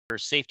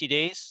Safety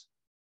Days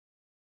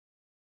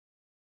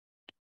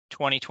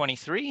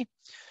 2023,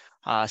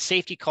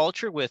 Safety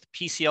Culture with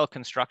PCL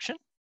Construction.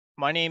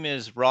 My name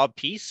is Rob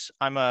Peace.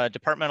 I'm a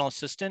departmental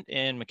assistant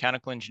in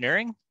mechanical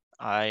engineering.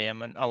 I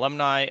am an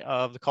alumni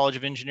of the College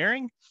of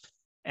Engineering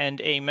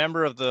and a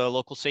member of the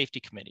Local Safety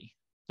Committee.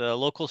 The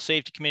Local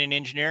Safety Committee in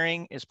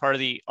Engineering is part of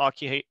the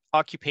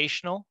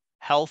Occupational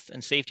Health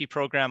and Safety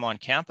program on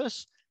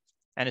campus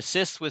and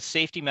assists with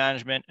safety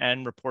management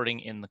and reporting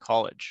in the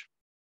college.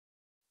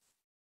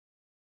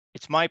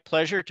 It's my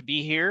pleasure to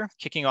be here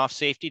kicking off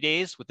Safety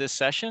Days with this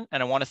session,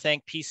 and I want to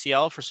thank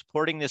PCL for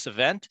supporting this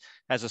event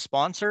as a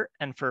sponsor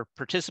and for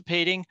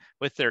participating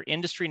with their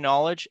industry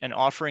knowledge and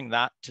offering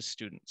that to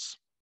students.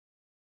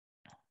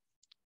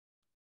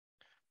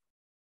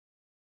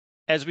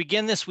 As we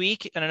begin this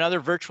week and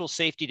another virtual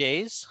Safety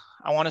Days,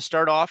 I want to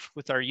start off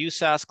with our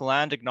USask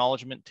land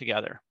acknowledgement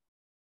together.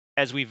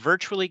 As we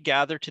virtually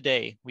gather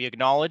today, we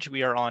acknowledge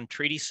we are on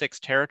Treaty 6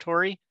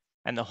 territory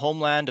and the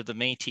homeland of the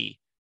Métis.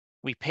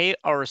 We pay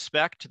our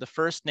respect to the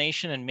First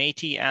Nation and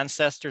Métis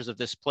ancestors of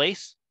this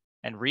place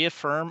and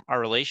reaffirm our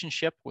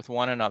relationship with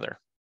one another.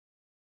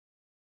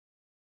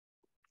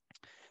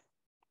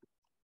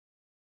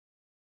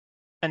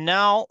 And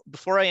now,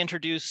 before I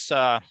introduce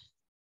Tricia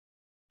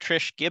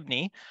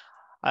Gibney,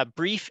 a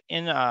brief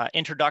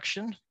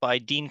introduction by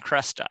Dean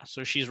Cresta.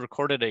 So she's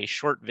recorded a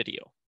short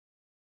video.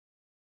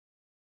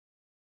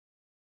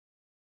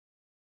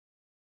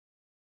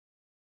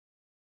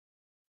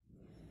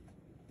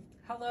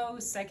 Hello,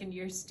 second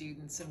year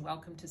students, and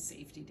welcome to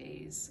Safety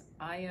Days.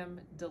 I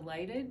am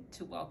delighted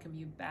to welcome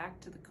you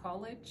back to the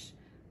college.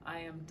 I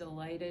am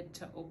delighted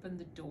to open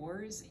the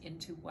doors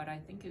into what I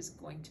think is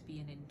going to be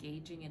an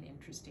engaging and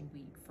interesting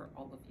week for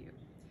all of you.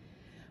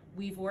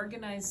 We've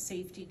organized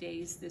Safety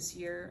Days this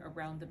year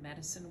around the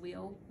medicine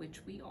wheel,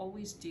 which we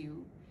always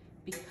do,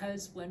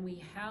 because when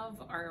we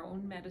have our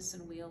own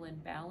medicine wheel in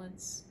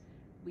balance,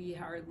 we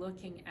are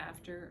looking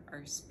after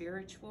our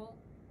spiritual,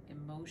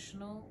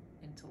 emotional,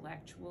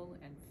 intellectual,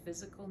 and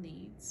physical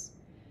needs.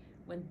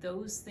 When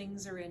those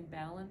things are in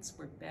balance,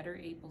 we're better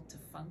able to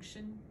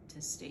function,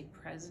 to stay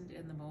present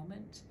in the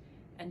moment,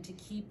 and to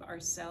keep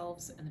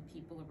ourselves and the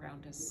people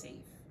around us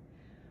safe.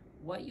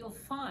 What you'll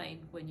find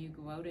when you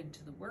go out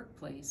into the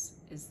workplace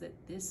is that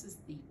this is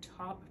the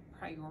top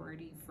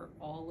priority for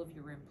all of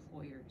your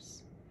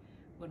employers.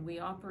 When we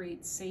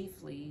operate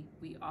safely,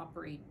 we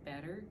operate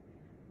better,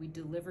 we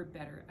deliver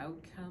better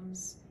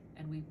outcomes,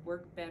 and we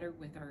work better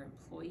with our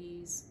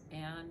employees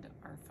and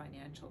our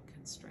financial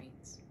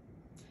constraints.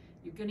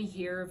 You're going to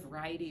hear a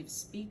variety of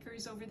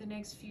speakers over the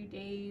next few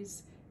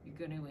days. You're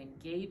going to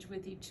engage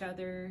with each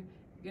other.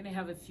 You're going to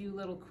have a few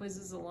little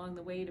quizzes along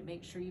the way to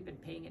make sure you've been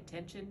paying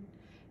attention.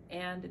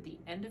 And at the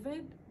end of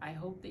it, I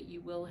hope that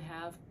you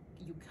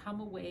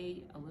come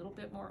away a little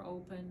bit more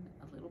open,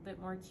 a little bit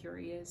more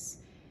curious,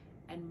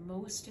 and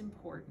most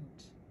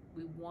important,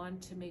 we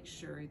want to make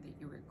sure that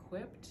you're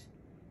equipped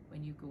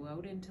when you go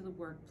out into the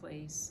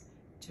workplace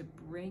to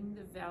bring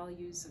the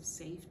values of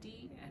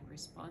safety and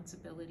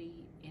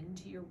responsibility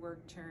into your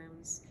work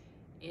terms,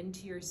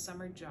 into your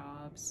summer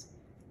jobs,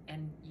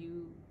 and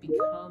you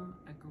become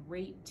a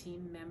great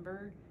team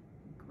member,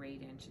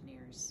 great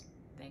engineers.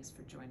 Thanks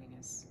for joining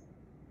us.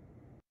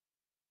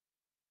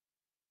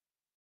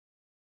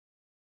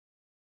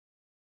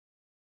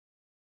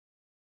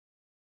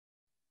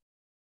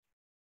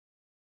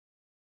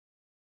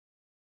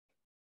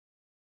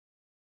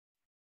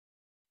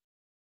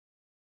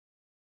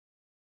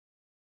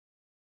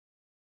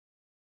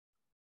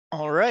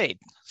 All right,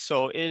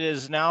 so it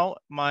is now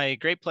my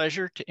great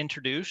pleasure to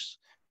introduce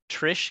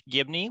Tricia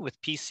Gibney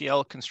with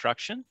PCL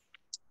Construction.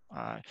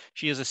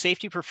 She is a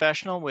safety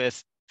professional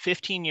with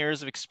 15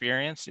 years of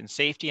experience in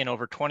safety and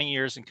over 20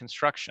 years in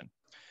construction.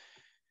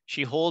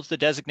 She holds the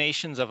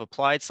designations of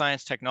Applied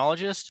Science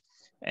Technologist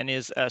and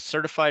is a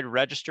certified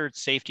registered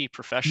safety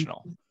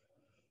professional.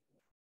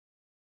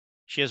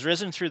 She has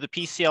risen through the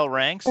PCL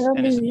ranks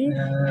and is...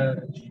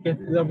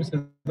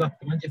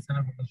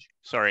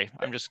 Sorry,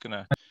 I'm just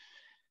gonna...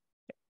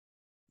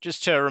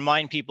 Just to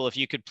remind people, if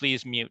you could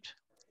please mute.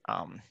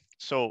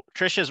 So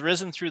Tricia has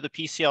risen through the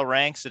PCL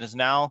ranks and is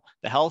now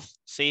the Health,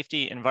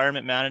 Safety,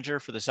 Environment Manager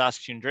for the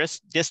Saskatoon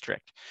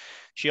District.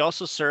 She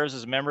also serves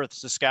as a member of the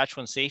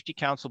Saskatchewan Safety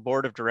Council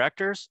Board of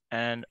Directors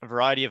and a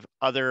variety of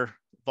other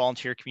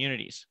volunteer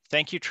communities.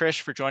 Thank you, Trish,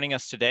 for joining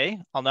us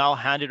today. I'll now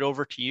hand it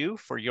over to you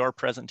for your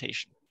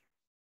presentation.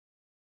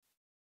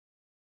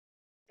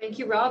 Thank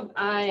you, Rob.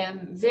 I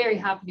am very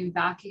happy to be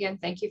back again.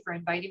 Thank you for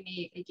inviting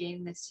me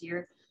again this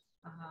year.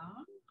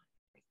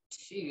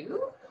 There we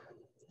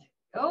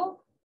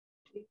go.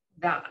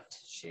 That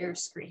share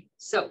screen.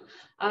 So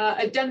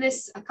I've done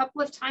this a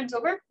couple of times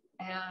over,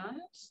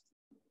 and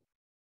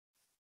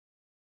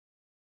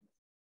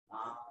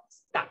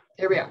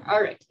there we are.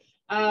 All right.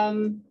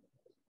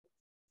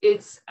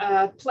 It's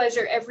a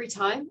pleasure every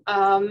time.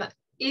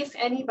 If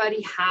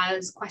anybody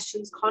has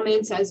questions,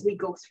 comments as we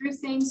go through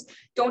things,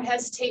 don't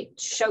hesitate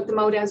to shout them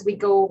out as we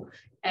go.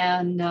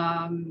 And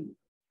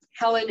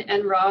Helen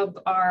and Rob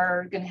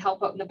are going to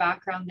help out in the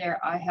background there.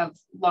 I have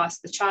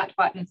lost the chat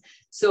button.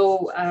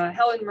 So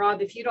Helen,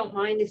 Rob, if you don't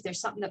mind, if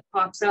there's something that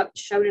pops up,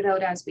 shout it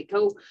out as we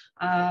go.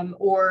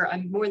 Or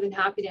I'm more than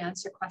happy to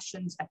answer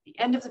questions at the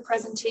end of the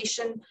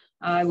presentation.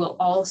 I will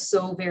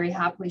also very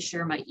happily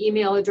share my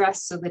email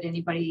address so that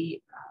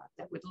anybody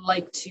that would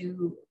like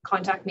to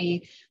contact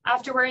me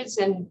afterwards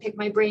and pick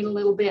my brain a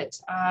little bit,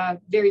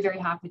 very, very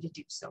happy to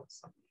do so.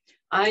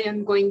 I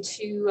am going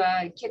to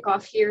kick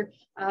off here.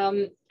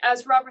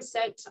 As Robert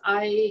said,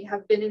 I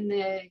have been in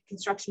the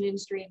construction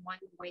industry in one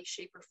way,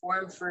 shape, or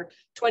form for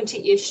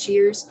 20-ish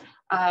years.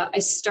 I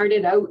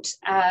started out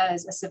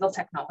as a civil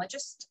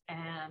technologist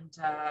and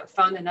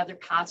found another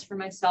path for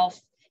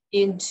myself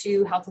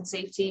into health and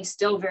safety,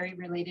 still very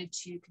related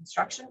to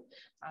construction.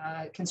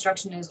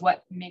 Construction is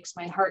what makes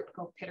my heart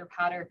go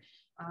pitter-patter.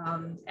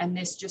 And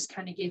this just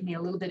kind of gave me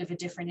a little bit of a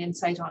different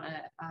insight on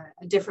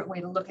a different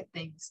way to look at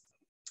things.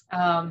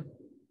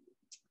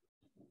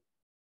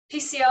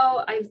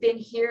 PCL, I've been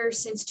here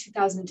since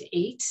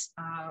 2008,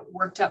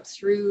 worked up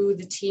through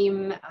the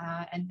team,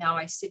 and now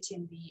I sit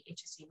in the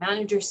HSE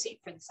manager seat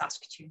for the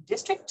Saskatoon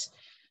District.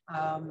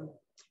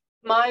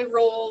 My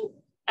role,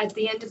 at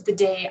the end of the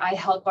day, I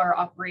help our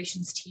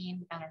operations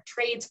team and our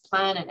trades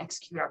plan and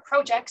execute our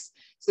projects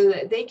so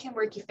that they can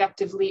work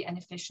effectively and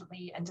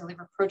efficiently and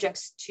deliver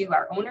projects to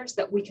our owners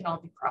that we can all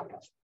be proud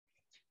of.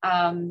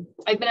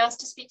 I've been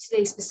asked to speak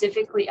today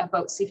specifically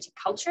about safety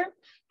culture.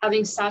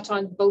 Having sat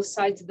on both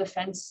sides of the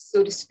fence,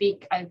 so to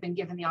speak, I've been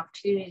given the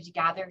opportunity to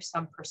gather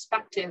some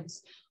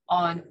perspectives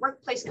on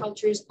workplace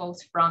cultures,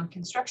 both from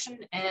construction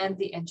and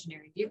the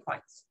engineering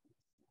viewpoints.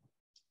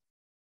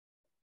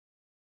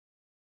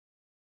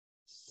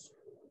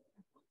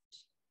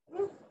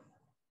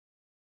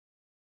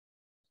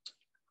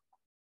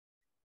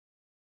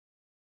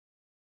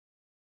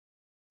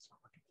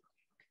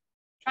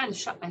 Trying to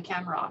shut my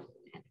camera off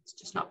and it's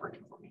just not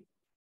working for me.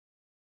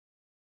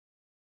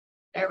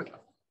 There we go.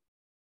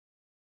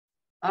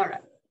 All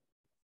right,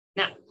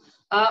 now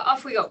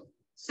off we go.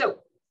 So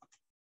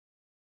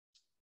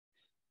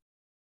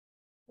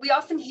we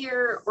often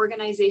hear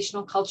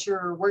organizational culture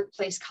or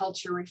workplace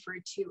culture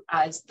referred to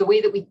as the way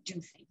that we do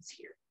things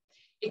here.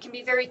 It can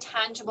be very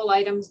tangible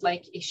items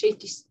like a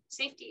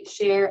safety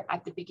share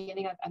at the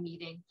beginning of a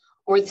meeting,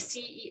 or the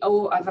CEO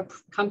of a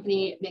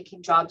company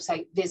making job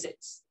site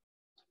visits,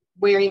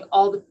 wearing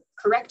all the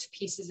correct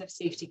pieces of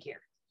safety gear.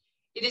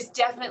 It is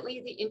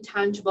definitely the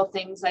intangible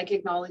things like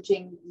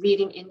acknowledging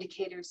leading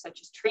indicators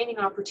such as training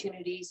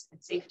opportunities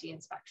and safety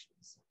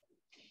inspections.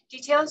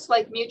 Details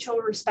like mutual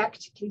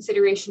respect,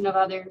 consideration of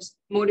others,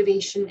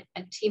 motivation,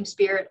 and team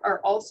spirit are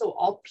also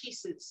all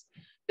pieces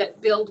that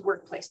build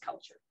workplace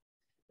culture.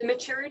 The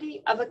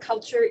maturity of a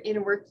culture in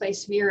a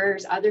workplace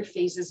mirrors other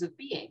phases of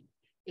being.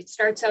 It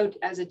starts out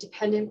as a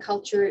dependent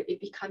culture, it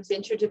becomes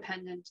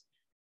interdependent,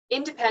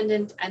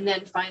 independent, and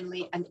then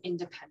finally an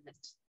independent.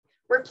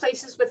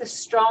 Workplaces with a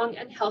strong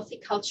and healthy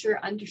culture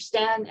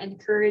understand and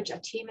encourage a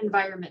team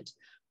environment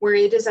where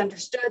it is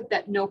understood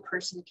that no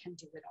person can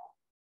do it all.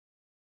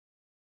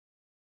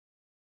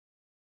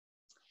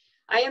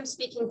 I am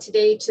speaking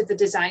today to the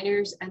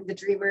designers and the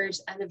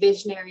dreamers and the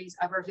visionaries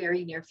of our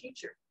very near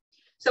future.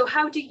 So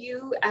how do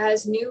you,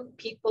 as new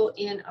people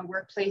in a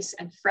workplace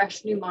and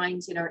fresh new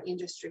minds in our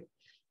industry,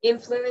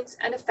 influence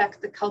and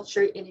affect the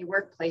culture in a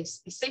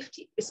workplace,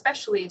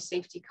 especially a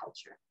safety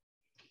culture?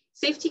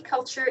 Safety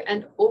culture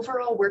and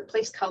overall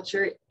workplace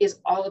culture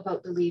is all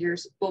about the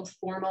leaders, both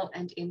formal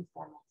and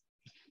informal.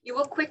 You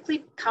will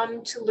quickly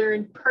come to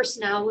learn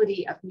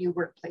personality of new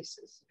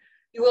workplaces.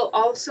 You will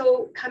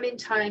also come in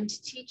time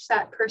to teach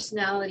that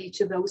personality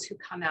to those who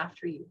come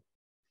after you.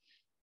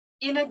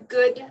 In a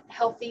good,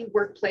 healthy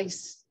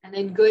workplace and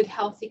in good,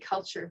 healthy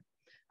culture,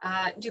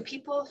 do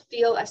people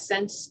feel a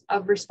sense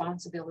of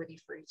responsibility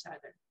for each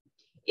other?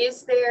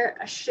 Is there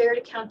a shared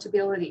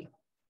accountability?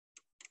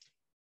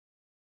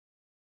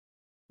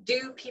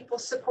 Do people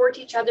support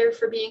each other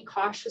for being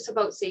cautious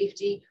about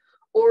safety,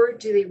 or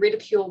do they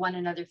ridicule one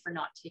another for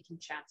not taking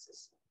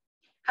chances?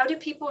 How do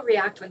people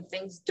react when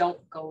things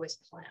don't go as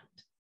planned?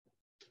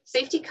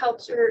 Safety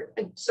culture,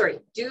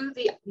 do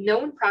the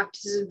known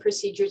practices and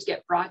procedures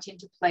get brought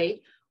into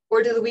play,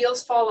 or do the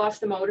wheels fall off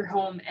the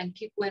motorhome and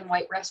people in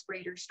white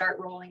respirators start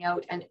rolling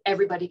out and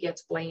everybody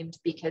gets blamed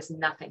because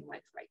nothing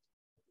went right?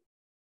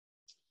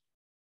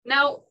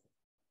 Now,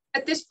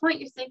 at this point,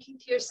 you're thinking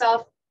to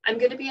yourself, I'm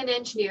going to be an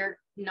engineer,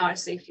 not a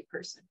safety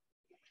person.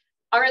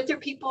 Aren't there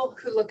people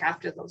who look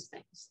after those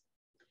things?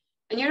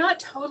 And you're not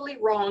totally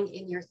wrong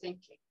in your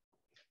thinking.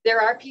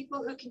 There are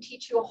people who can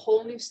teach you a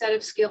whole new set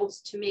of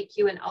skills to make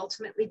you an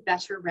ultimately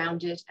better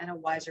rounded and a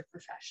wiser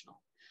professional.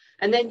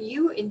 And then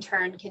you, in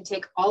turn, can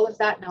take all of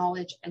that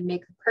knowledge and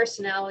make the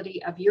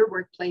personality of your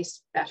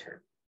workplace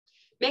better.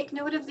 Make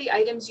note of the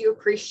items you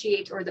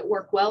appreciate or that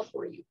work well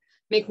for you.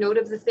 Make note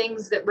of the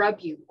things that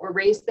rub you or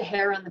raise the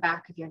hair on the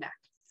back of your neck.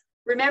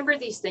 Remember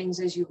these things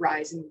as you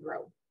rise and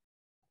grow.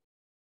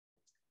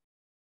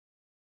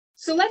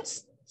 So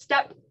let's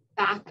step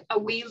back a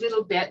wee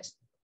little bit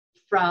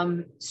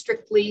from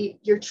strictly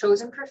your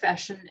chosen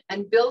profession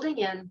and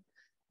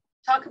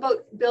talk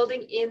about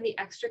building in the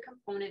extra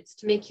components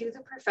to make you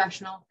the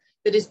professional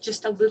that is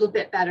just a little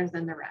bit better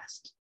than the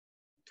rest.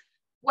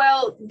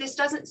 Well, this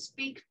doesn't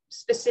speak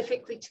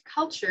specifically to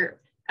culture.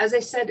 As I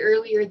said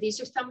earlier,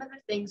 these are some of the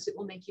things that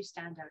will make you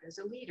stand out as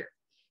a leader.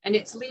 And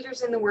it's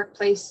leaders in the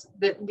workplace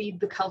that lead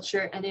the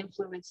culture and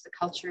influence the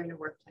culture in a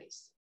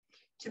workplace.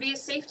 To be a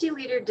safety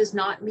leader does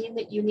not mean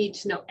that you need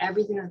to know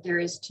everything that there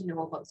is to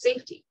know about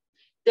safety.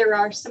 There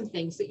are some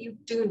things that you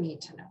do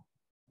need to know.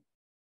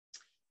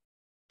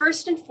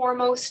 First and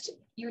foremost,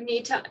 you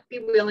need to be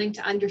willing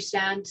to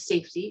understand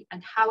safety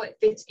and how it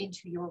fits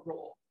into your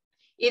role.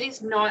 It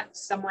is not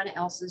someone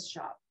else's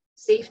job.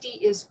 Safety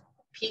is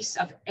a piece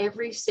of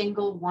every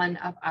single one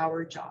of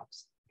our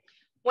jobs.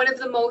 One of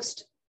the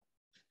most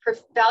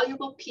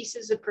valuable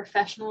pieces of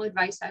professional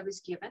advice I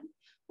was given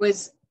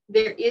was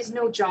there is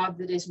no job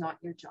that is not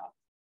your job.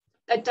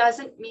 That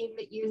doesn't mean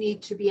that you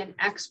need to be an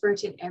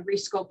expert in every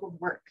scope of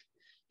work.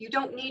 You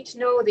don't need to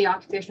know the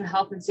Occupational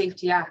Health and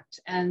Safety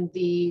Act and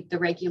the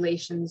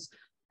regulations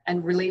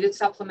and related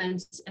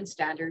supplements and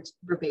standards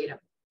verbatim.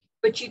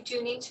 But you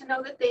do need to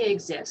know that they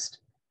exist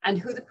and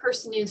who the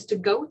person is to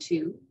go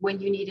to when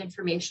you need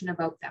information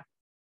about them.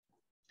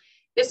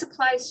 This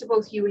applies to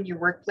both you and your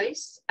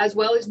workplace, as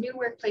well as new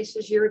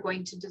workplaces you're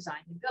going to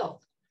design and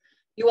build.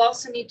 You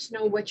also need to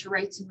know what your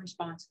rights and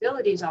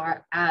responsibilities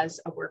are as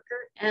a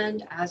worker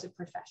and as a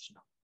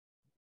professional.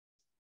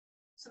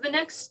 So the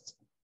next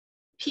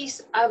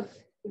piece of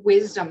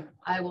wisdom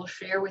I will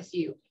share with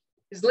you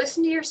is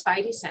listen to your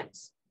spidey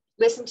sense,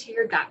 listen to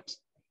your gut.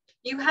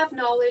 You have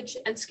knowledge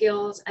and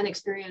skills and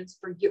experience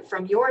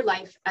from your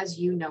life as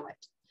you know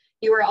it.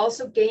 You are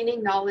also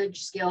gaining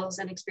knowledge, skills,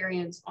 and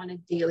experience on a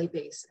daily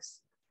basis.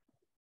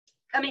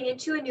 Coming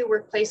into a new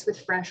workplace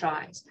with fresh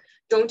eyes,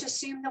 don't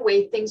assume the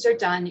way things are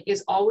done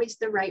is always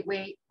the right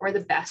way or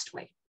the best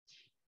way.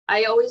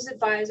 I always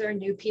advise our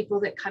new people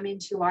that come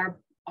into our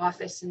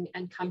office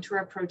and come to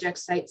our project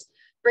sites,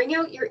 bring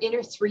out your inner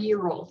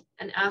 3-year-old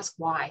and ask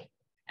why,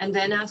 and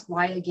then ask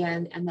why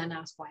again, and then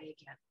ask why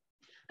again,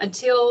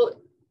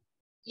 until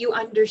you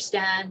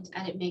understand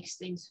and it makes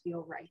things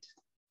feel right.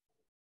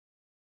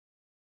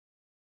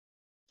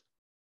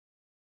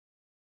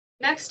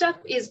 Next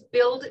up is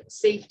build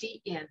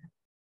safety in.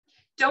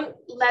 Don't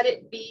let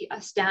it be a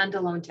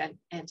standalone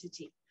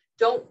entity.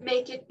 Don't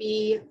make it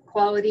be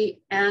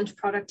quality and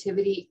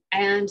productivity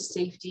and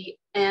safety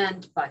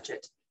and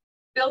budget.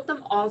 Build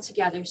them all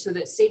together so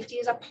that safety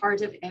is a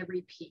part of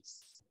every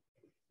piece.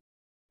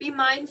 Be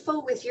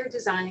mindful with your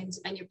designs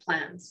and your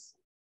plans.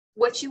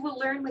 What you will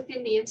learn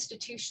within the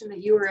institution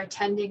that you are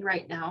attending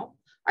right now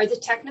are the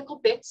technical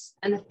bits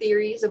and the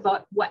theories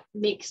about what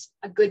makes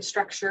a good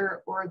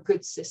structure or a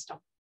good system.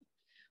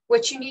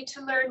 What you need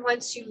to learn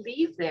once you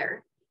leave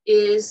there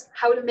is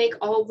how to make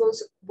all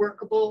those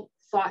workable,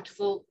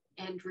 thoughtful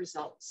end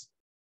results.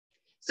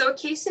 So a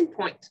case in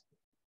point.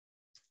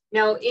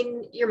 Now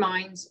in your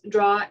minds,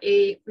 draw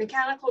a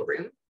mechanical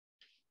room.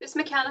 This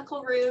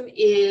mechanical room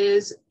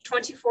is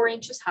 24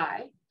 inches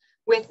high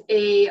with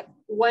a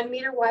 1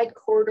 meter wide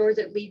corridor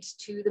that leads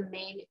to the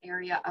main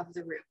area of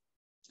the room.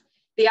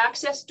 The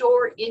access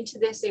door into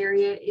this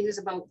area is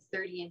about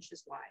 30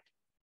 inches wide.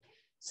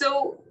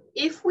 So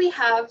if we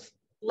have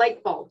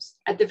light bulbs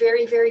at the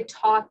very, very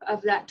top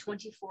of that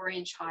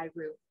 24-inch high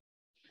room,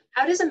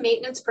 how does a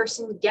maintenance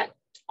person get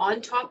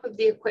on top of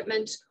the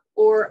equipment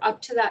or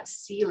up to that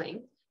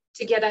ceiling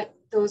to get at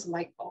those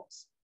light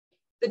bulbs?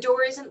 The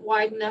door isn't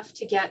wide enough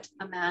to get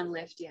a man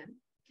lift in.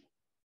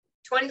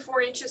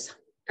 24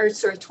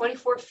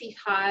 feet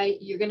high,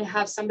 you're going to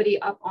have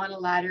somebody up on a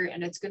ladder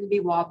and it's going to be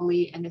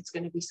wobbly and it's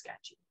going to be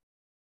sketchy.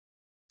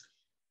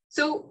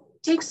 So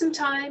take some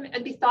time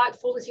and be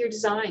thoughtful with your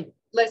design.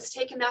 Let's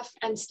take enough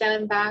and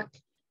stand back.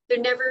 There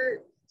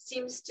never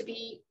seems to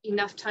be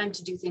enough time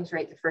to do things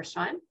right the first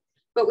time,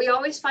 but we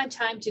always find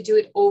time to do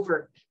it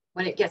over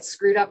when it gets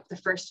screwed up the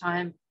first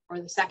time or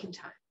the second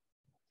time.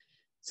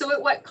 So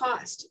at what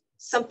cost?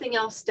 Something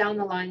else down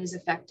the line is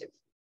effective.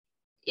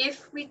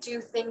 If we do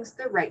things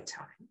the right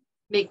time,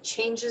 make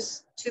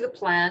changes to the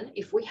plan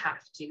if we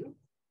have to,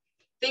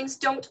 things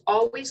don't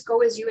always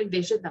go as you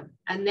envision them.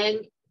 And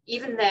then,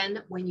 even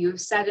then, when you've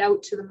set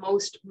out to the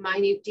most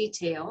minute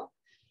detail,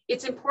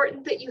 it's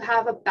important that you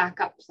have a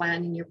backup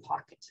plan in your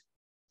pocket.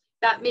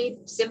 That may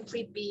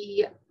simply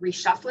be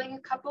reshuffling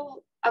a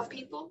couple of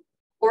people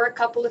or a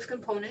couple of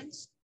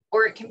components,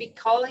 or it can be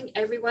calling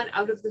everyone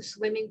out of the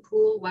swimming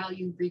pool while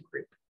you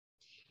regroup.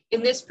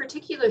 In this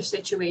particular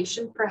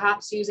situation,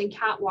 perhaps using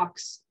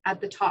catwalks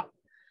at the top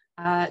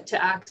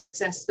to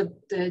access the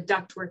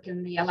ductwork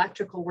and the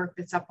electrical work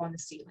that's up on the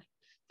ceiling.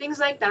 Things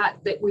like that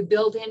we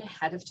build in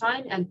ahead of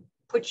time and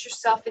put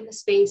yourself in the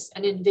space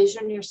and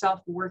envision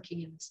yourself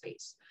working in the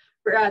space,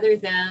 rather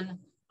than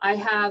I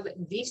have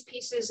these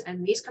pieces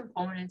and these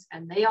components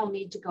and they all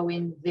need to go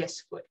in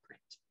this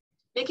footprint.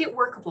 Make it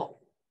workable.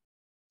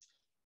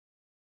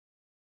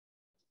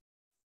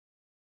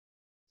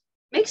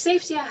 Make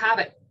safety a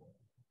habit.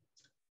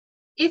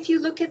 If you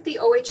look at the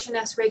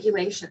OH&S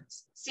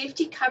regulations,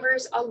 Safety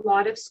covers a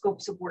lot of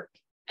scopes of work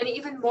and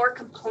even more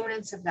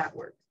components of that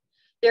work.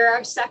 There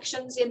are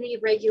sections in the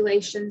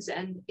regulations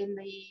and in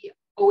the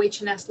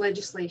OH&S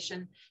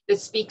legislation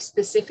that speak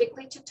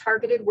specifically to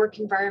targeted work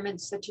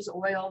environments such as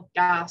oil,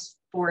 gas,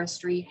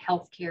 forestry,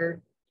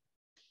 healthcare.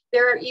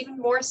 There are even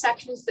more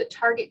sections that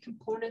target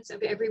components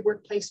of every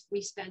workplace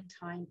we spend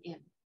time in.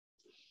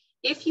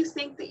 If you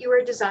think that you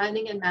are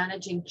designing and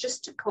managing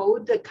just a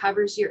code that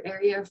covers your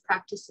area of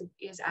practice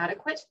is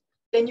adequate,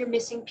 then you're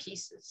missing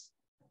pieces.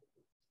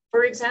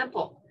 For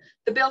example,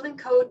 the building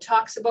code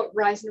talks about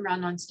rise and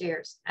run on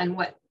stairs and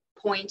what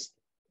point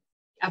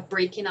a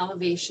break in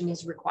elevation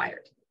is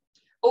required.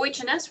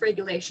 OH&S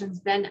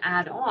regulations then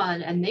add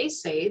on and they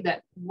say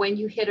that when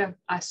you hit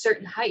a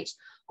certain height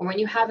or when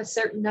you have a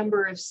certain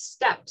number of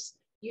steps,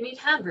 you need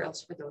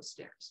handrails for those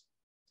stairs.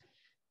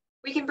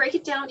 We can break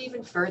it down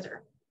even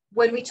further.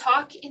 When we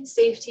talk in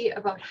safety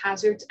about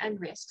hazards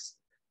and risks,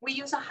 we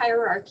use a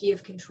hierarchy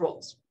of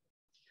controls.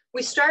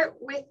 We start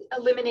with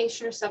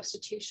elimination or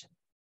substitution.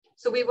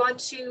 So we want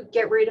to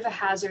get rid of a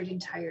hazard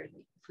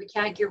entirely. If we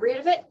can't get rid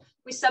of it,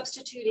 we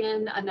substitute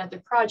in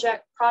another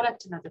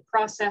product, another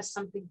process,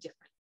 something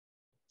different.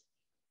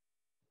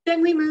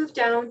 Then we move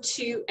down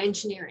to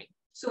engineering.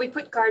 So we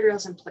put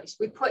guardrails in place.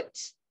 We put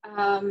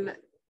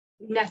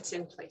nets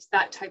in place,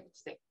 that type of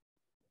thing.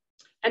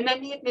 And then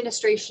the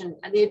administration.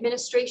 And the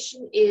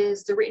administration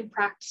is the written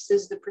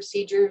practices, the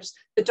procedures,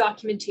 the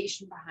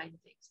documentation behind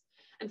things.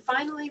 And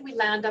finally, we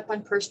land up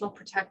on personal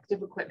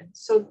protective equipment.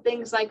 So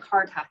things like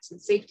hard hats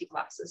and safety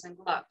glasses and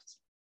gloves.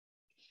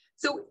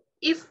 So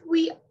if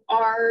we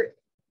are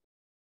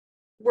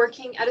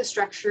working at a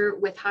structure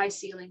with high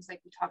ceilings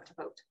like we talked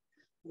about,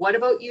 what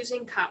about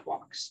using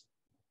catwalks?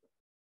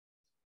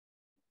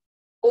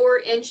 Or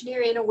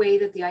engineer in a way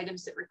that the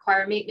items that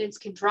require maintenance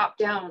can drop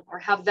down or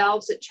have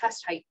valves at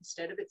chest height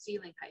instead of at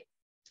ceiling height.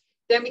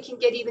 Then we can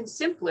get even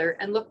simpler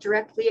and look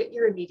directly at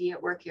your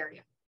immediate work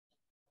area.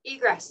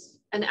 Egress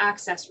and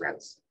access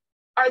routes.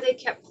 Are they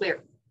kept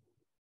clear?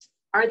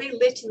 Are they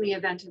lit in the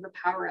event of a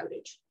power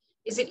outage?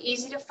 Is it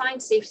easy to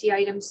find safety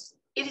items?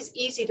 It is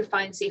easy to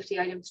find safety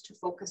items to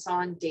focus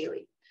on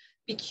daily.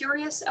 Be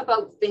curious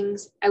about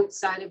things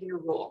outside of your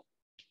role.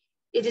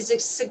 It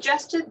is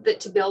suggested that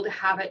to build a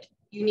habit,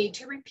 you need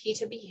to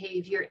repeat a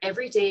behavior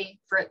every day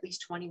for at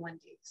least 21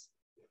 days.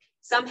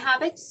 Some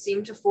habits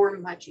seem to form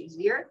much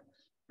easier.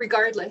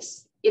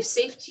 Regardless, if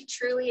safety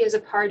truly is a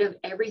part of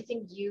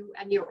everything you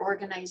and your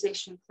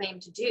organization claim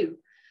to do,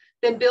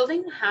 then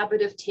building the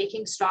habit of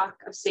taking stock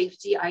of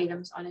safety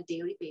items on a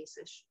daily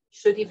basis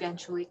should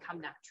eventually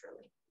come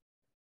naturally.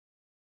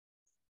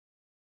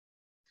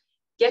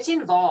 Get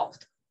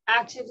involved,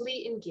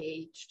 actively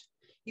engaged.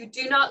 You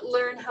do not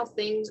learn how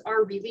things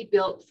are really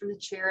built from the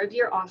chair of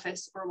your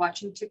office or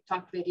watching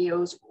TikTok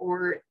videos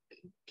or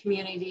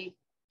community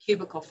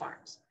cubicle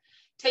farms.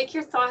 Take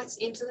your thoughts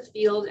into the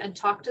field and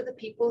talk to the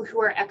people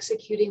who are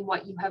executing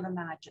what you have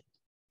imagined.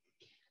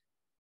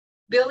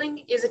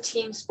 Building is a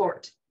team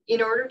sport.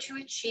 In order to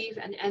achieve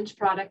an end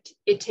product,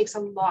 it takes a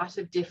lot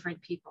of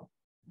different people.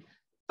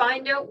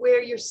 Find out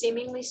where your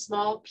seemingly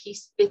small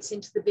piece fits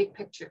into the big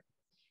picture.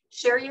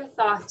 Share your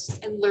thoughts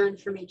and learn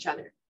from each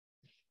other.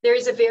 There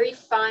is a very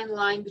fine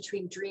line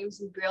between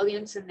dreams and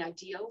brilliance and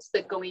ideals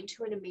that go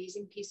into an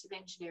amazing piece of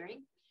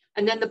engineering,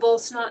 and then the bull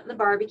snot and the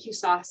barbecue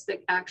sauce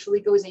that actually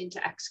goes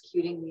into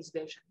executing these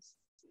visions.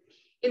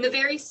 In the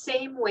very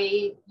same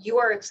way, you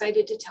are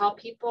excited to tell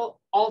people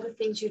all the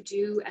things you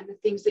do and the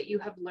things that you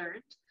have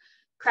learned.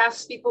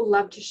 Craftspeople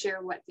love to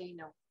share what they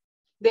know.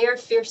 They are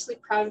fiercely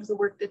proud of the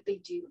work that they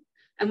do,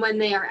 and when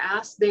they are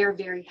asked, they are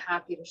very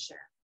happy to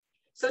share.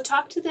 So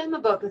talk to them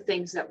about the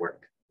things that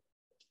work.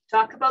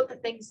 Talk about the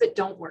things that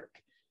don't work.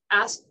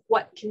 Ask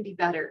what can be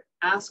better.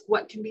 Ask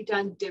what can be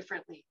done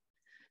differently.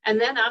 And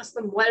then ask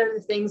them what are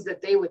the things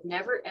that they would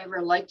never,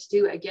 ever like to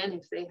do again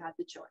if they had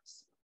the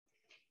choice.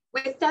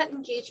 With that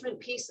engagement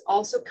piece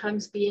also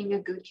comes being a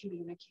good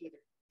communicator.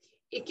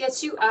 It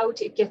gets you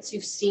out, it gets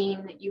you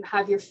seen, you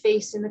have your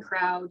face in the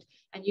crowd,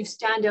 and you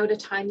stand out a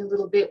tiny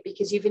little bit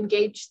because you've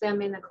engaged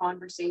them in the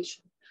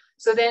conversation.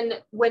 So then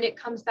when it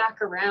comes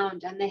back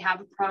around and they have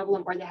a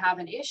problem or they have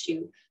an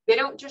issue, they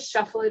don't just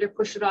shuffle it or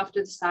push it off to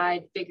the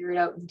side, figure it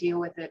out and deal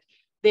with it.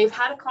 They've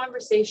had a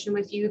conversation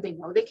with you. They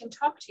know they can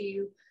talk to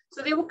you.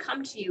 So they will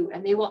come to you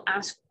and they will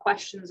ask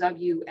questions of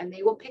you and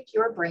they will pick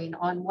your brain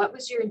on what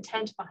was your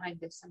intent behind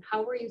this and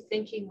how were you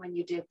thinking when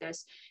you did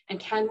this?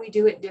 And can we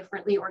do it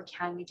differently or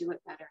can we do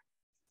it better?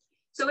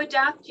 So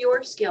adapt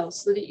your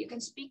skills so that you can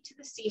speak to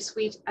the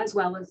C-suite as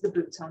well as the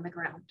boots on the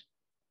ground.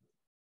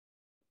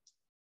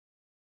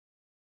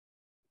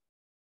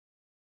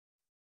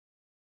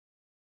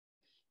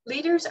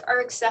 Leaders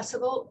are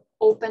accessible,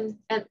 open,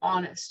 and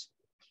honest.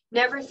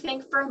 Never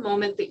think for a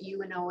moment that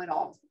you know it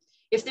all.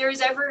 If there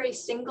is ever a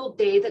single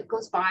day that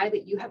goes by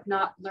that you have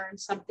not learned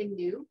something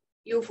new,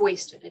 you've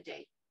wasted a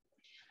day.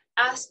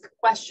 Ask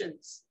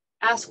questions,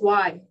 ask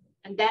why,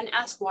 and then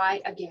ask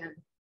why again.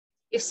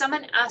 If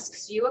someone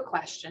asks you a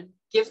question,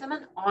 give them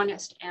an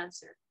honest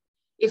answer.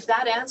 If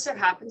that answer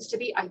happens to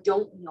be, I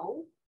don't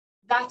know,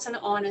 that's an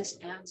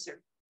honest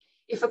answer.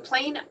 If a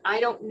plain "I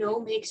don't know"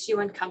 makes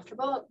you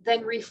uncomfortable,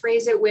 then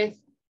rephrase it with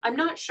 "I'm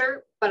not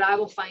sure, but I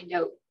will find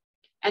out."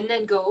 And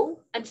then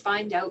go and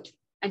find out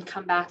and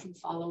come back and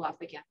follow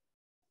up again.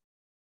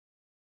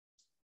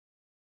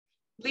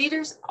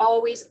 Leaders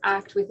always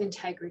act with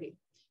integrity.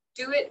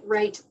 Do it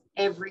right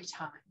every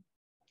time.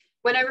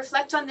 When I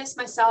reflect on this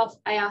myself,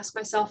 I ask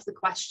myself the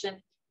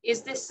question,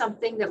 is this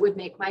something that would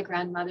make my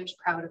grandmothers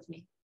proud of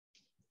me?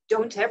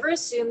 Don't ever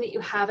assume that you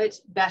have it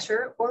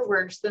better or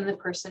worse than the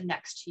person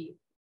next to you.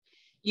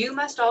 You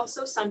must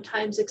also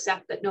sometimes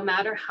accept that no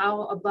matter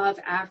how above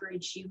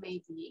average you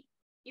may be,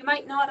 you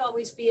might not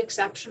always be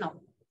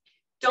exceptional.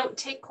 Don't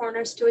take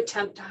corners to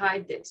attempt to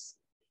hide this.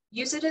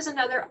 Use it as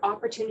another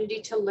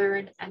opportunity to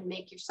learn and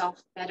make yourself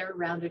a better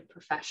rounded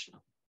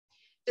professional.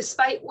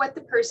 Despite what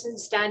the person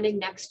standing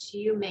next to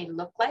you may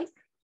look like,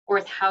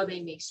 or how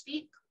they may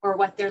speak, or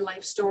what their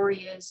life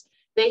story is,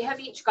 they have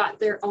each got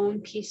their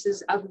own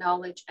pieces of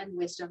knowledge and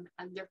wisdom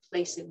and their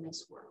place in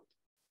this world.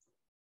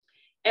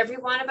 Every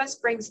one of us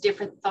brings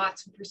different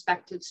thoughts and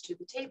perspectives to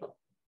the table.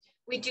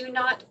 We do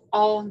not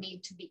all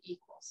need to be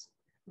equals.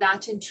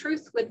 That in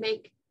truth would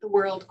make the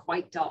world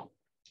quite dull.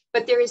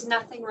 But there is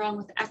nothing wrong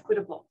with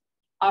equitable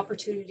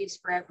opportunities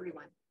for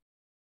everyone.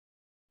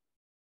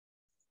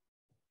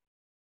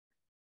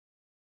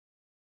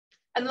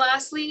 And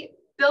lastly,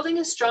 building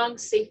a strong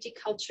safety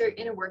culture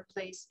in a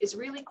workplace is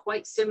really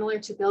quite similar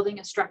to building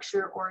a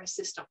structure or a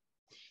system.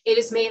 It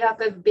is made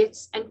up of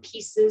bits and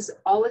pieces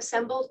all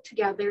assembled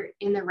together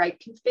in the right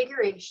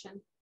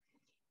configuration.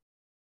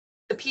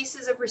 The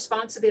pieces of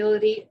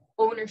responsibility,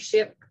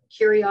 ownership,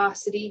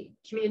 curiosity,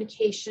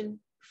 communication,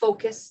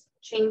 focus,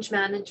 change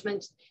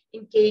management,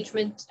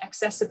 engagement,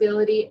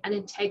 accessibility, and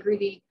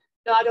integrity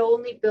not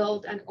only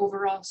build an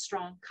overall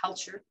strong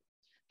culture,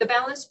 the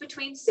balance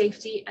between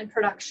safety and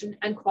production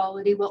and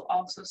quality will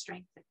also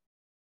strengthen.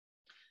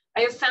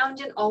 I have found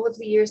in all of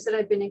the years that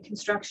I've been in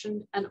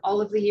construction and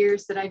all of the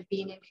years that I've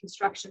been in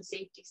construction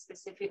safety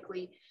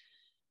specifically,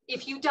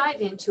 if you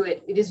dive into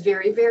it, it is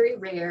very, very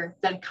rare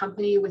that a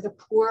company with a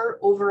poor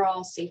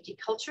overall safety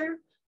culture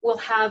will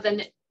have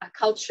a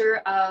culture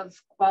of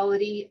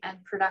quality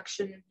and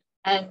production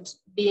and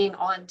being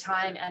on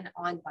time and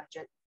on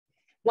budget.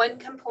 One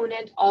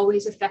component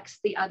always affects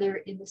the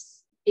other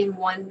in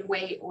one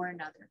way or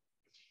another.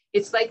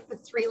 It's like the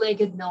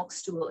three-legged milk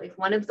stool. If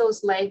one of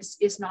those legs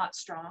is not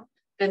strong,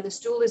 then the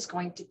stool is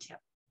going to tip.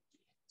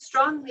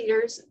 Strong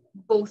leaders,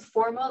 both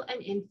formal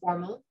and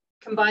informal,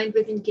 combined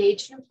with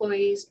engaged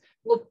employees,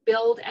 will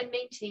build and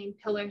maintain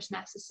pillars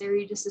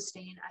necessary to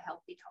sustain a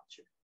healthy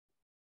culture.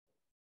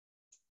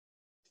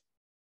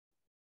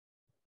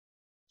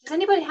 Does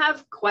anybody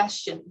have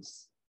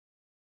questions?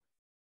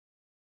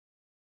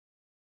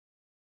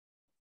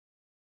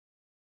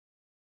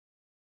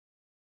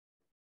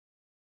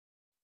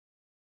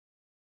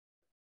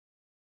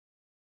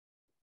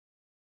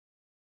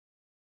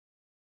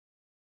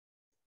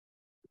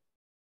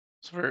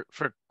 So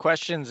for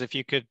questions, if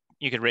you could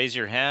raise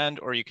your hand,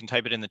 or you can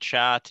type it in the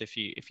chat if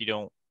you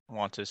don't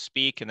want to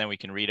speak, and then we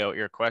can read out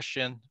your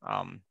question.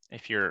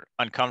 If you're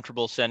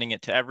uncomfortable sending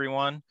it to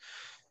everyone,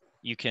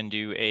 you can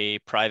do a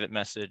private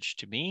message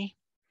to me,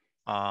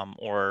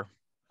 or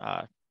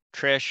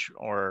Trish,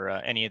 or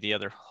any of the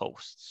other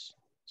hosts.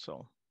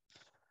 So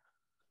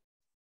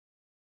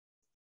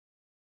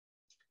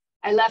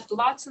I left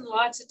lots and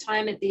lots of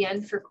time at the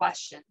end for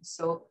questions.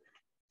 So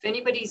if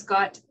anybody's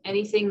got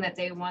anything that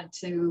they want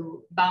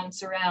to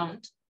bounce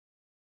around.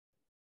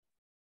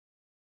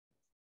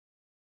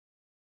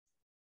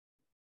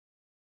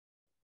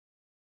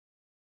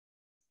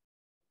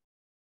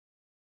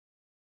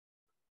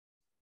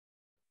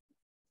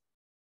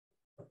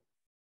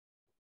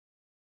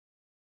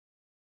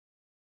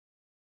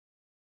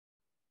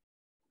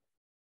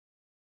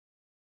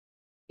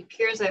 It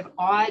appears I've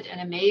awed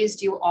and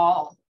amazed you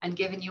all and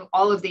given you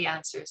all of the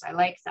answers. I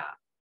like that.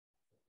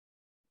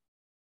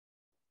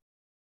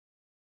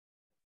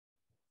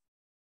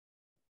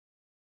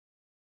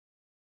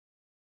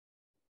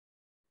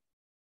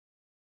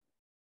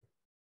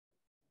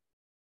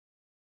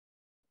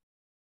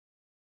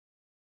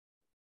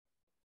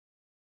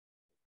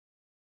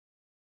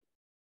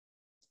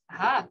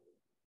 Aha.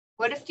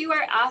 What if you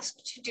are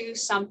asked to do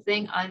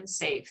something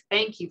unsafe?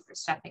 Thank you for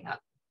stepping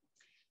up.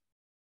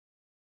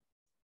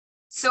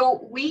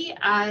 So we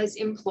as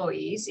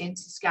employees in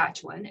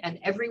Saskatchewan, and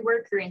every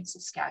worker in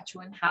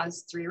Saskatchewan,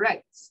 has 3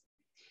 rights.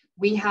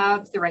 We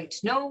have the right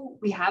to know,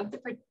 we have the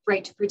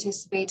right to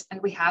participate,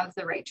 and we have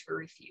the right to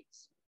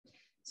refuse.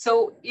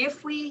 So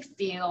if we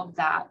feel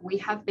that we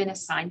have been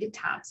assigned a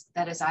task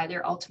that is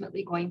either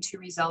ultimately going to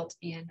result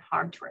in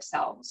harm to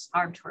ourselves,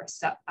 harm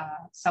to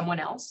someone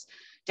else,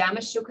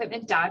 damage to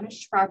equipment,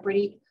 damage to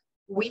property,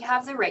 we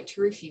have the right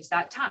to refuse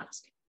that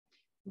task.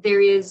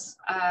 There is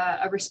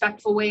a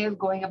respectful way of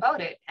going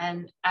about it.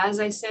 And as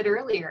I said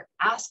earlier,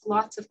 ask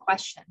lots of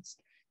questions.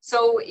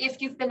 So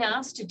if you've been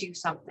asked to do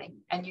something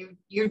and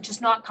you're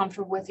just not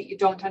comfortable with it, you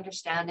don't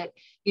understand it,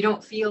 you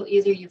don't feel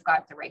either you've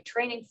got the right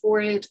training for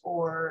it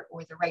or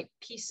the right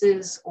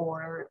pieces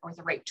or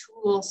the right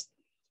tools,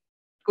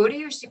 Go to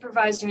your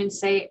supervisor and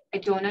say, I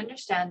don't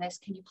understand this.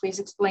 Can you please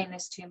explain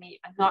this to me?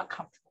 I'm not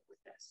comfortable with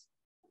this.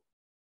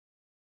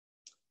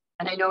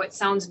 And I know it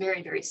sounds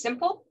very, very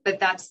simple, but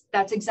that's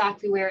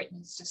exactly where it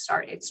needs to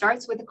start. It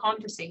starts with a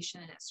conversation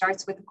and it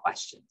starts with the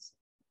questions.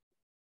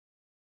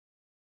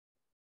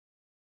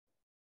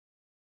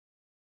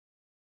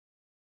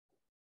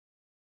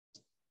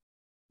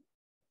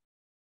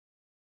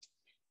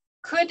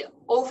 Could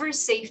over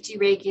safety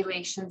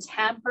regulations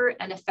hamper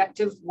an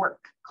effective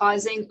work,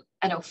 causing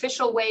an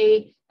official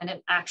way and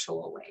an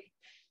actual way?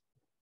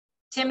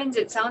 Timmins,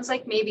 it sounds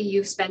like maybe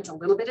you've spent a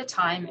little bit of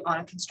time on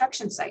a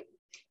construction site.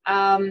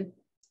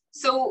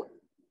 So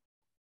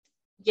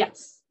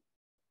yes,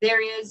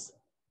 there is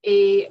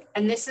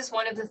and this is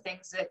one of the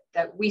things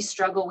that we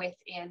struggle with,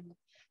 in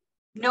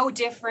no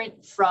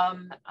different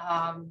from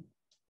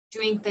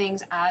doing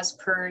things as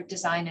per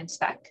design and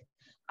spec.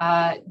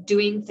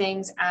 Doing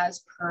things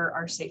as per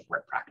our safe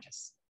work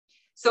practice.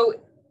 So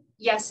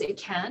yes, it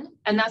can.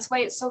 And that's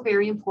why it's so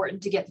very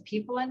important to get the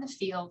people in the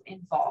field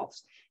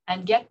involved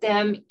and get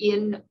them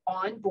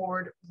on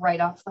board right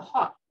off the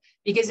hop.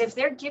 Because if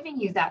they're giving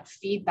you that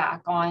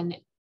feedback on,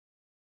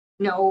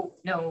 no,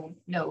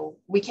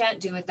 we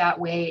can't do it that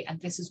way, and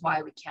this is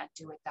why we can't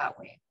do it that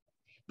way,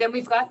 then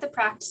we've got the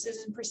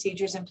practices and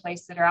procedures in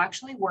place that are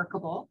actually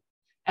workable,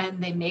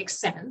 and they make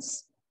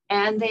sense,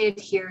 and they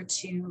adhere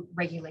to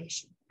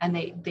regulation. And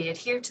they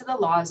adhere to the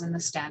laws and the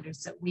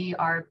standards that we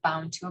are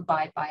bound to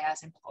abide by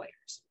as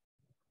employers.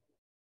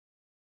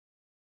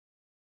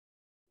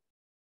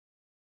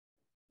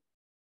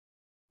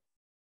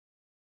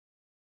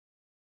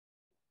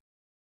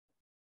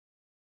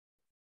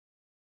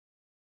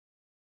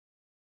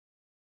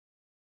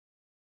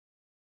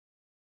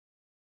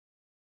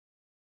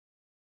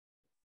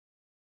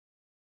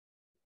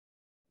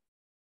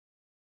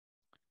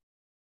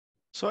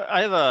 So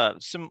I have a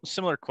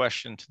similar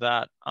question to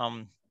that.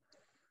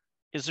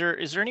 Is there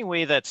any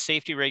way that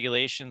safety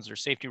regulations or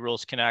safety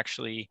rules can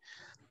actually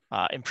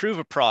improve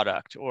a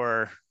product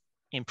or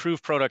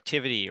improve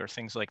productivity or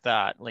things like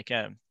that? Like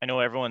I know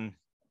everyone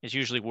is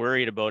usually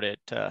worried about it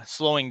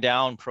slowing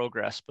down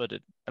progress, but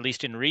at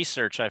least in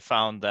research, I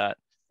found that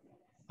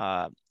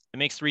it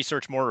makes the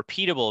research more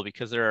repeatable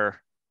because there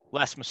are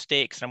less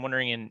mistakes. I'm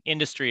wondering in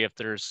industry if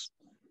there's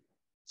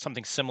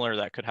something similar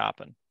that could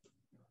happen.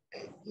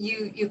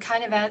 You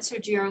kind of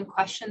answered your own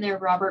question there,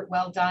 Robert.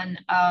 Well done.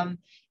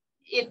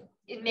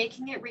 In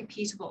making it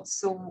repeatable.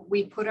 So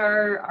we put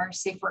our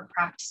safe work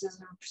practices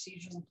and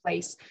procedures in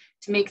place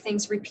to make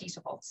things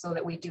repeatable so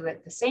that we do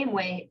it the same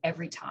way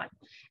every time.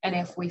 And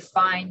if we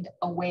find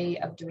a way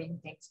of doing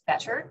things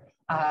better,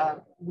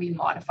 we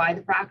modify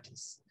the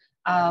practice.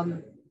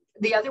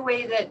 The other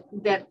way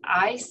that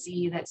I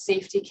see that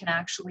safety can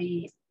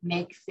actually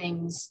make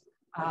things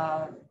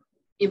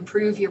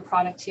improve your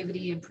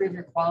productivity, improve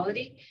your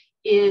quality,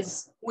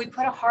 is we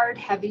put a hard,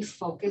 heavy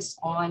focus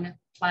on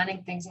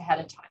planning things ahead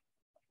of time.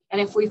 And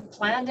if we've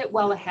planned it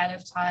well ahead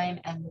of time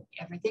and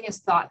everything is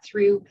thought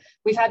through,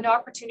 we've had an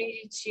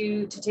opportunity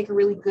to take a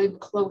really good,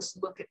 close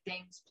look at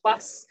things.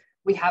 Plus,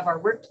 we have our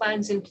work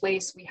plans in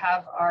place, we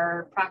have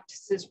our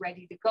practices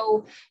ready to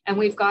go, and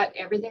we've got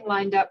everything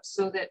lined up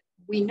so that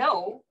we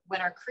know when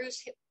our crews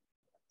hit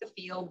the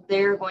field,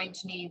 they're going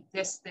to need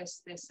this,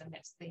 this, this, and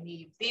this. They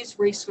need these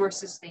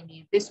resources, they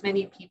need this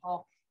many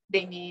people,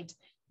 they need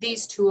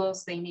these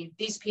tools, they need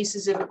these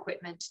pieces of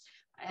equipment,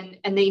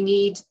 and they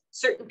need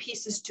certain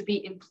pieces to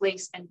be in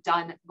place and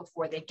done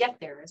before they get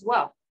there as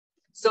well.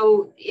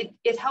 So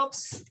it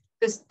helps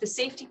the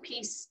safety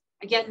piece,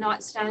 again,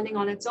 not standing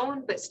on its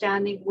own, but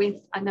standing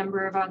with a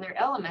number of other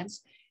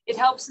elements. It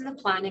helps in the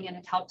planning and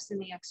it helps in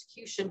the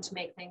execution to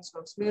make things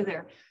go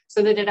smoother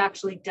so that it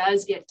actually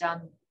does get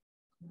done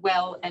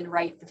well and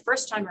right the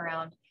first time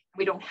around.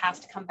 We don't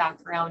have to come back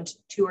around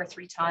 2 or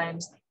 3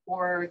 times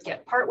or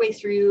get partway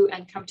through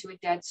and come to a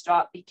dead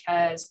stop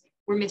because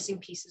we're missing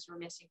pieces, we're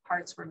missing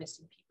parts, we're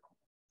missing people.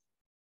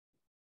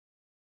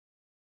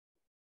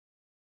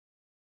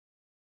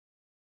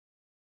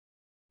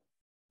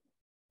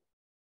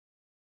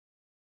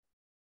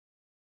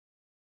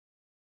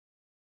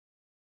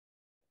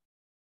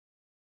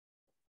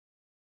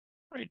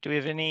 All right, do we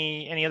have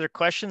any other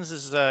questions?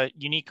 This is a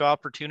unique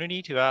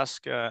opportunity to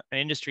ask an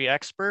industry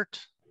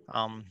expert.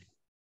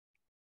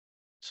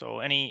 So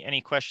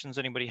any questions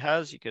anybody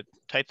has, you could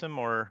type them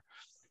or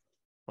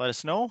let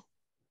us know.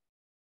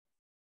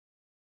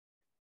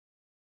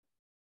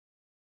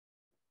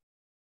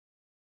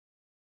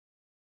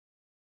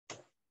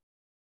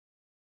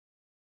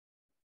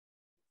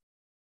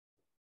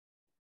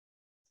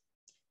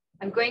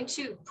 I'm going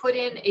to put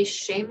in a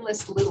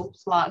shameless little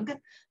plug.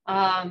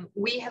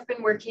 We have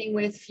been working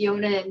with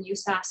Fiona and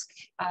USask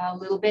a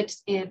little bit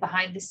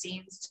behind the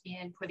scenes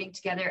in putting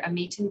together a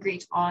meet and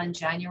greet on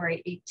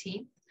January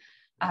 18th.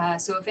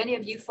 So if any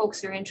of you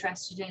folks are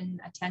interested in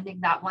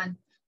attending that one,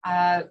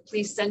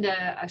 please send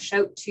a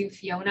shout to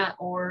Fiona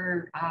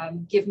or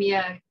give me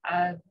a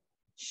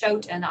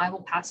shout and I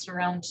will pass it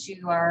around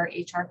to our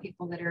HR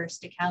people that are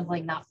stick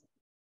handling that.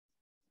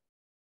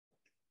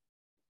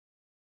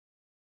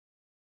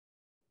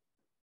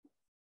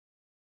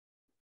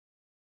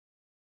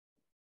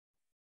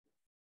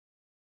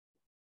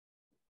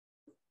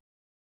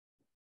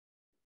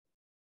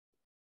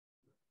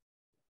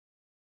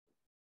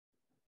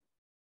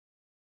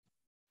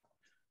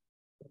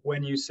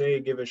 when you say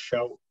give a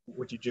shout,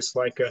 would you just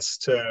like us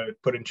to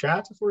put in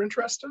chat if we're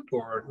interested,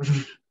 or?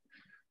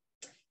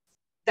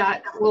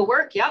 That will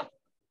work, yeah.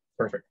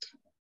 Perfect.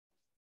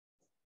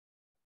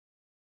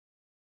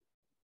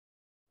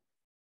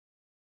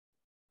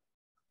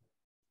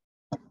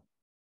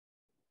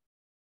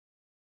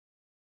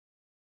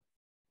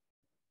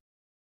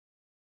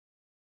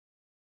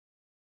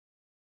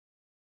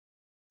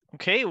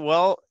 Okay,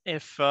 well,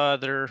 if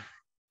there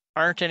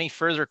aren't any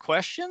further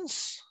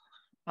questions,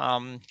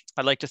 I'd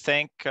like to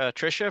thank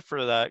Tricia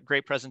for that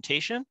great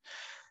presentation.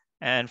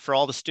 And for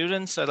all the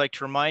students, I'd like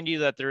to remind you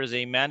that there is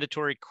a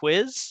mandatory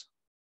quiz,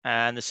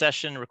 and the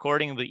session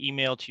recording will be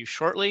emailed to you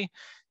shortly.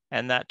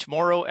 And that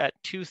tomorrow at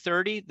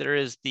 2:30, there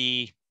is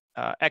the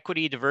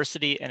Equity,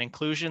 Diversity, and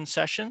Inclusion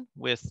session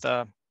with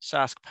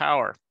Sask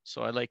Power.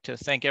 So I'd like to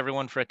thank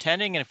everyone for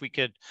attending. And if we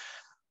could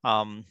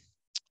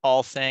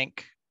all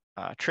thank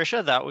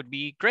Tricia, that would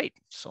be great.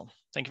 So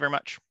thank you very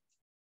much.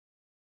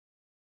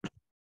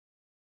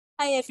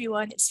 Hi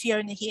everyone, it's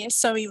Fiona here.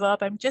 Sorry,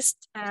 Rob, I'm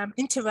just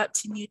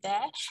interrupting you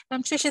there.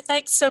 Tricia,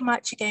 thanks so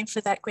much again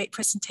for that great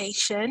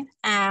presentation.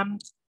 I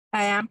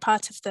am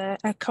part of the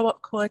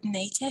co-op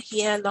coordinator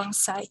here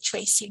alongside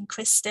Tracy and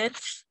Kristen,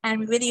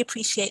 and we really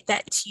appreciate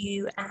that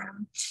you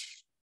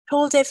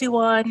told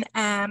everyone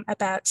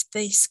about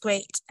this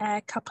great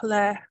couple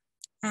of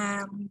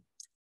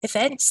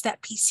events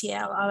that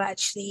PCL are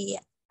actually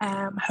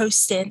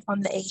hosting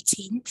on the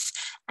 18th.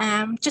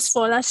 Just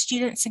for all our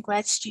students and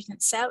grad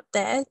students out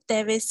there,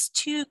 there is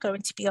two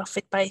going to be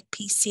offered by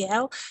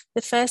PCL.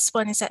 The first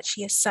one is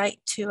actually a site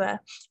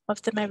tour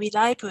of the Murray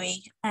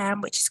Library,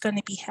 which is going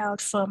to be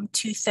held from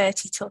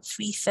 2:30 till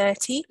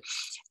 3:30.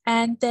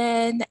 And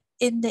then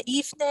in the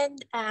evening,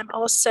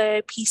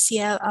 also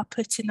PCL are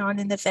putting on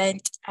an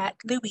event at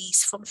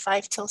Louis from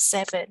 5 till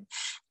 7.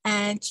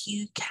 And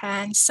you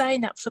can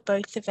sign up for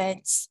both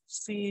events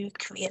through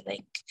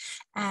CareerLink.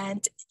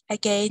 And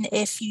again,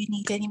 if you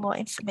need any more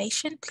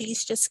information,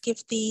 please just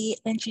give the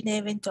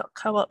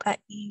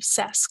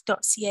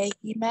engineering.coop@usask.ca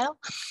email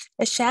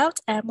a shout,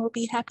 and we'll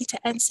be happy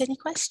to answer any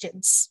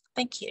questions.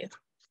 Thank you.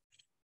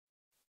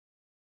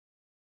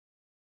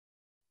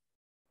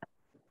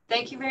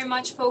 Thank you very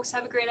much, folks.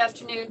 Have a great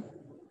afternoon.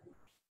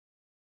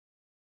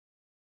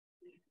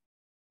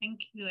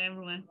 Thank you,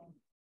 everyone.